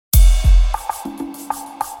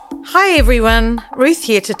Hi everyone, Ruth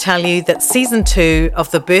here to tell you that Season 2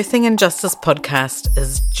 of the Birthing and Justice podcast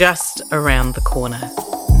is just around the corner.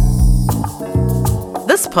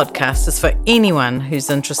 This podcast is for anyone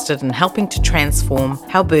who's interested in helping to transform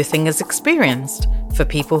how birthing is experienced for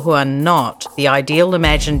people who are not the ideal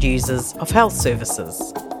imagined users of health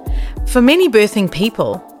services. For many birthing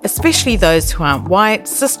people, especially those who aren't white,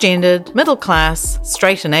 cisgendered, middle class,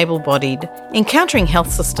 straight and able-bodied, encountering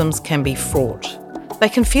health systems can be fraught. They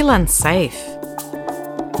can feel unsafe.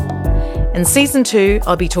 In Season 2,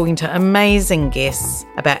 I'll be talking to amazing guests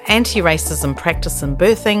about anti-racism practice in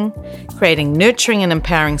birthing, creating nurturing and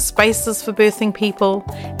empowering spaces for birthing people,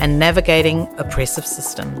 and navigating oppressive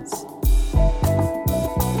systems.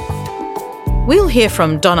 We'll hear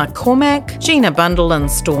from Donna Cormack, Gina Bundle and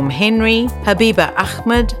Storm Henry, Habiba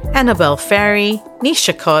Ahmed, Annabelle Farry,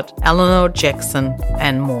 Nisha Cott, Eleanor Jackson,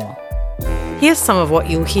 and more. Here's some of what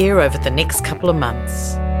you'll hear over the next couple of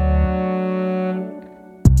months.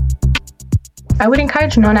 I would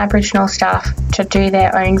encourage non-Aboriginal staff to do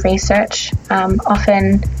their own research,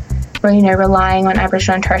 often relying on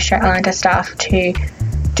Aboriginal and Torres Strait Islander staff to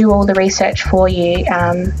do all the research for you.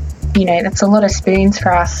 That's a lot of spoons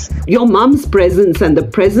for us. Your mum's presence and the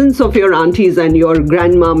presence of your aunties and your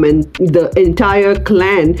grandmom and the entire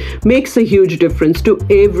clan makes a huge difference to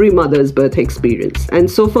every mother's birth experience. And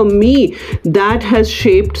so for me, that has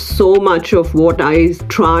shaped so much of what I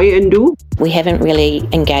try and do. We haven't really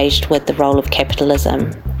engaged with the role of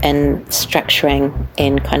capitalism in structuring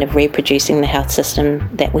and kind of reproducing the health system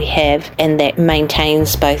that we have, and that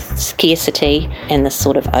maintains both scarcity and this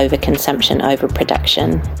sort of overconsumption,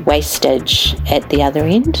 overproduction, wastage at the other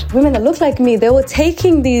end. Women that looked like me, they were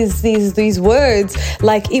taking these words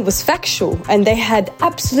like it was factual and they had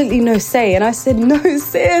absolutely no say. And I said, no,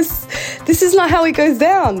 sis, this is not how it goes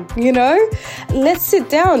down, Let's sit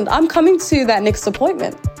down. I'm coming to that next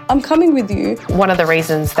appointment. I'm coming with you. One of the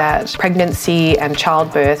reasons that pregnancy and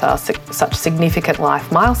childbirth are such significant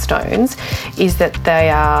life milestones is that they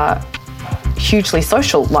are hugely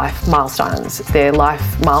social life milestones. They're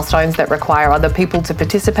life milestones that require other people to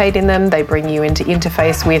participate in them. They bring you into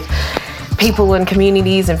interface with people and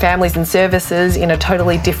communities and families and services in a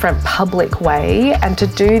totally different public way. And to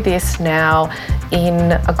do this now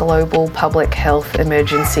in a global public health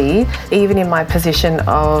emergency, even in my position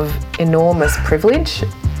of enormous privilege,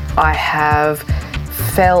 I have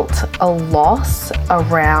felt a loss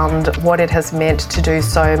around what it has meant to do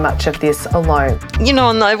so much of this alone.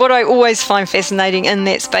 And what I always find fascinating in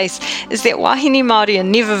that space is that wahine Māori are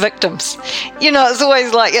never victims. It's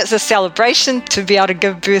always like it's a celebration to be able to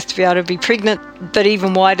give birth, to be able to be pregnant, but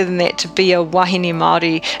even wider than that, to be a wahine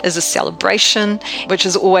Māori is a celebration, which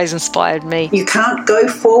has always inspired me. You can't go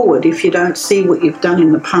forward if you don't see what you've done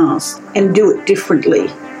in the past and do it differently.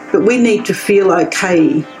 But we need to feel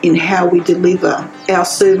okay in how we deliver our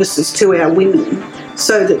services to our women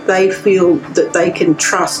so that they feel that they can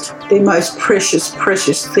trust their most precious,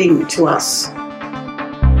 precious thing to us.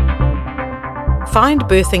 Find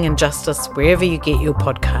Birthing and Justice wherever you get your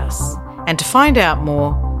podcasts. And to find out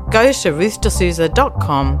more, go to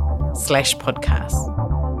ruthdesouza.com/podcast.